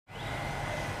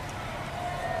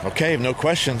Okay, no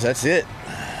questions. That's it.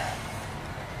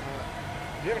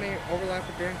 Do you have any overlap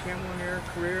with Dan Campbell in your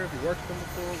career? Have you worked with him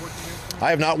before? Worked against him? I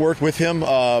have not worked with him.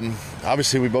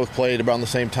 Obviously, we both played around the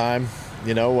same time,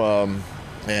 but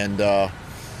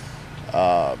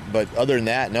other than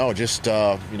that, no, just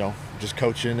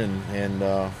coaching and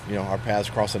our paths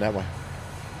crossing that way.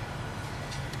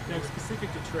 Now, specific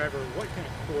to Trevor, what kind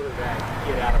of quarterback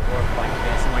get out of work like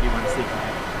this, and what do you want to see from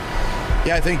him?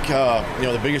 Yeah, I think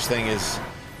the biggest thing is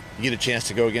you get a chance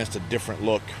to go against a different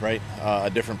look, right? A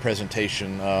different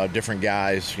presentation, different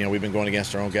guys. We've been going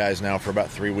against our own guys now for about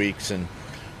 3 weeks, and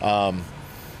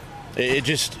it's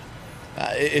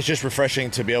just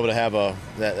refreshing to be able to have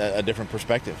a different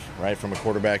perspective, right, from a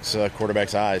quarterback's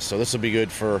eyes. So this will be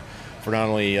good for not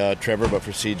only Trevor but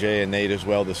for CJ and Nate as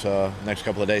well this next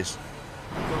couple of days.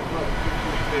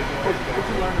 What did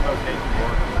you learn about Nate?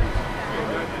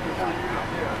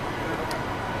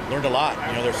 Learned a lot.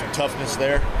 There's some toughness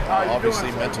there. Obviously,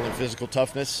 mental and physical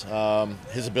toughness.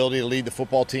 His ability to lead the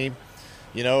football team.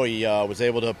 He was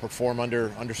able to perform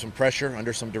under some pressure,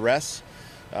 under some duress.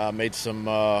 Made some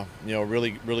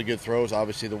really good throws.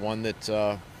 Obviously, the one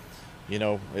that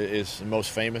is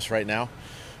most famous right now.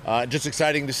 Just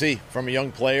exciting to see from a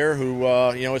young player who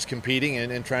is competing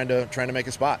and trying to make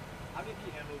a spot. How did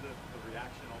he handle the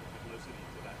reaction, all the publicity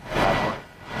to that?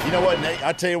 You know what, Nate?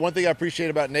 I'll tell you one thing I appreciate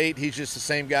about Nate. He's just the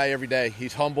same guy every day.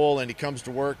 He's humble and he comes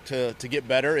to work to get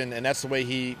better, and that's the way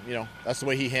he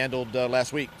handled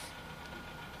last week.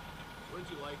 What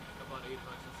did you like about Aiden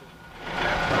Hutchinson? What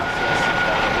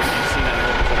have you seen out of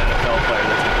him as an NFL player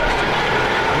that's impressed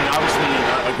you?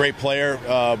 Obviously, a great player.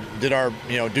 Did our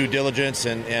due diligence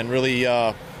and really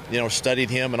studied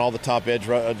him and all the top edge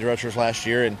rushers last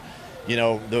year, and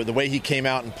the way he came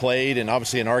out and played, and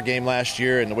obviously in our game last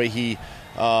year, and the way he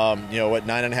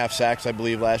 9.5 sacks I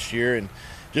believe last year, and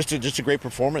just a great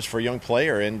performance for a young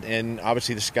player, and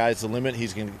obviously the sky's the limit.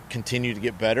 He's going to continue to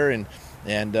get better, and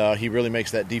he really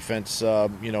makes that defense a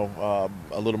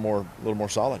little more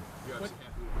solid.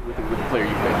 With the player you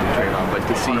picked to trade on, but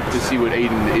to see what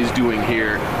Aiden is doing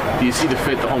here, do you see the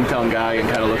fit, the hometown guy, and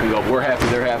kind of look and go, we're happy,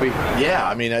 they're happy?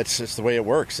 Yeah, it's the way it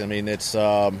works. It's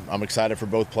I'm excited for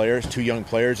both players, two young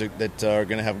players that are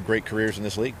going to have great careers in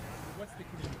this league. What's the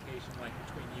communication like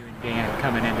between you and Dan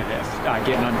coming into this,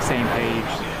 getting on the same page?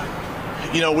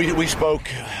 We spoke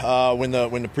when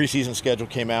the preseason schedule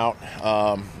came out.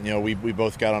 We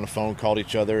both got on the phone, called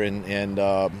each other, and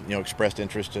expressed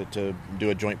interest to do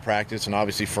a joint practice. And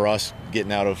obviously for us,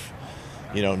 getting out of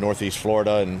Northeast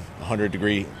Florida and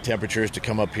 100-degree temperatures to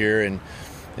come up here, and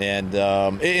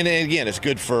again, it's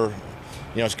good for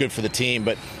the team.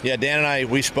 But yeah, Dan and I,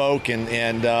 we spoke and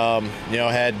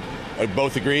had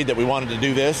both agreed that we wanted to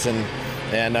do this and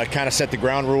kind of set the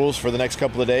ground rules for the next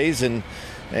couple of days, and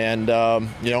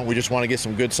we just want to get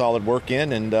some good, solid work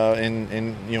in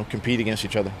and compete against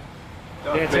each other.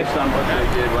 Based on what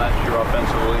they did last year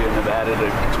offensively and have added,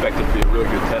 expect it to be a really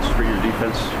good test for your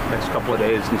defense next couple of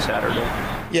days and Saturday.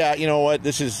 Yeah, you know what?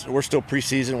 We're still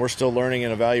preseason. We're still learning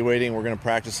and evaluating. We're going to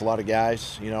practice a lot of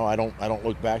guys. I don't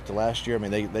look back to last year.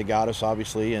 They got us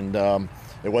obviously, and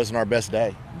it wasn't our best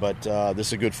day. But this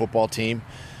is a good football team.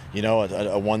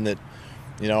 A one that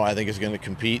I think is going to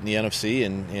compete in the NFC,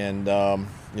 and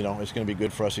it's going to be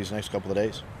good for us these next couple of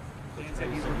days.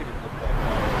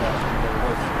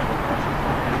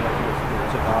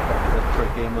 After that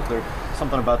Detroit game, was there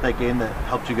something about that game that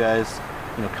helped you guys,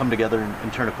 come together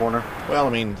and turn a corner? Well,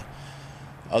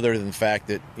 other than the fact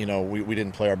that we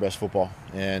didn't play our best football,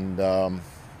 and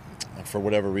for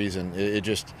whatever reason, it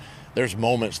just there's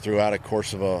moments throughout a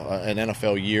course of an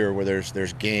NFL year where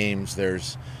there's games,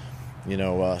 there's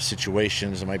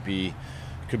situations.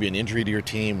 Could be an injury to your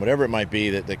team, whatever it might be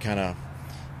that kind of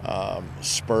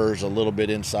spurs a little bit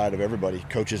inside of everybody,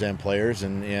 coaches and players,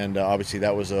 and obviously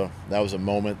that was a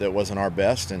moment that wasn't our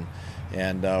best, and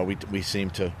we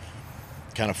seemed to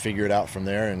kind of figure it out from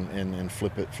there and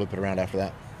flip it around after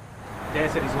that. Dan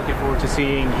said he's looking forward to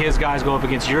seeing his guys go up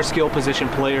against your skill position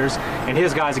players and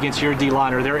his guys against your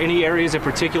D-line. Are there any areas in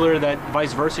particular that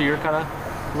vice versa you're kind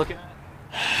of looking at?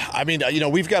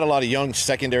 We've got a lot of young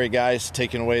secondary guys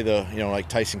taking away like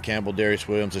Tyson Campbell, Darius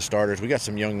Williams as starters. We got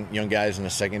some young guys in the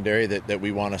secondary that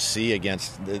we want to see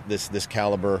against this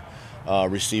caliber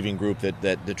receiving group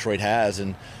that Detroit has,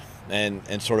 and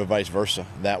sort of vice versa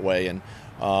that way. And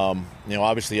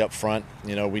obviously up front,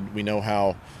 we know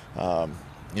how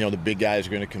the big guys are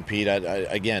going to compete.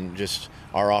 Again, just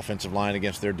our offensive line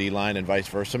against their D line and vice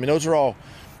versa. Those are all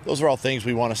things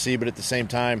we want to see, but at the same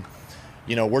time,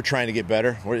 we're trying to get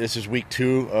better. This is week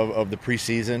 2 of the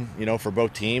preseason, for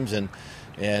both teams, and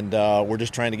and we're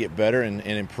just trying to get better and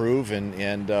improve. And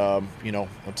you know,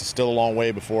 it's still a long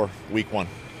way before week 1.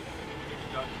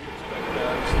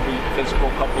 This will be a physical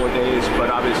couple of days, but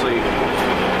obviously,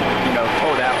 you know,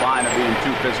 toe that line of being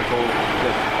too physical.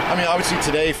 I mean, obviously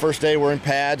today, first day, we're in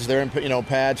pads. They're in, you know,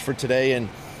 pads for today. And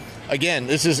again,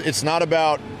 it's not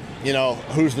about, you know,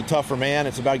 who's the tougher man.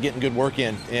 It's about getting good work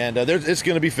in. And it's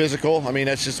going to be physical. I mean,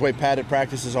 that's just the way padded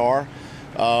practices are.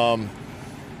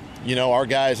 You know, our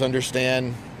guys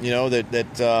understand, you know,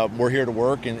 that we're here to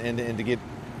work and to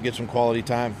get some quality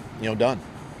time, you know, done.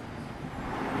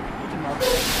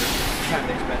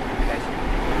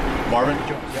 Marvin?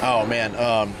 Oh,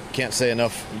 man, can't say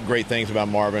enough great things about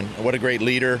Marvin. What a great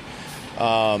leader.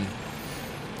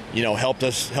 You know, helped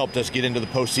us get into the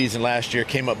postseason last year,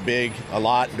 came up big a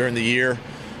lot during the year.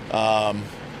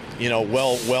 You know,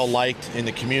 well liked in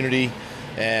the community.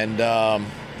 And,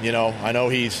 you know, I know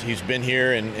he's been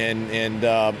here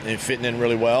and fitting in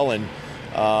really well, and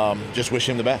just wish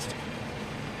him the best.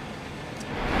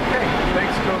 Okay,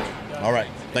 thanks, Coach. All right.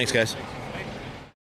 Thanks, guys.